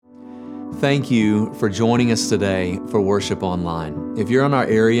Thank you for joining us today for Worship Online. If you're in our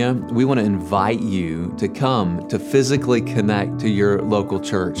area, we want to invite you to come to physically connect to your local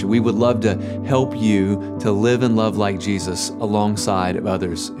church. We would love to help you to live and love like Jesus alongside of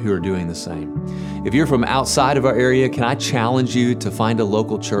others who are doing the same. If you're from outside of our area, can I challenge you to find a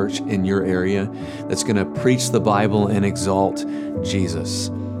local church in your area that's going to preach the Bible and exalt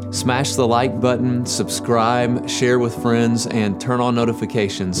Jesus? Smash the like button, subscribe, share with friends, and turn on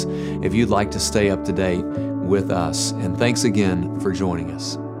notifications if you'd like to stay up to date with us. And thanks again for joining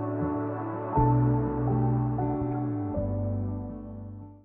us.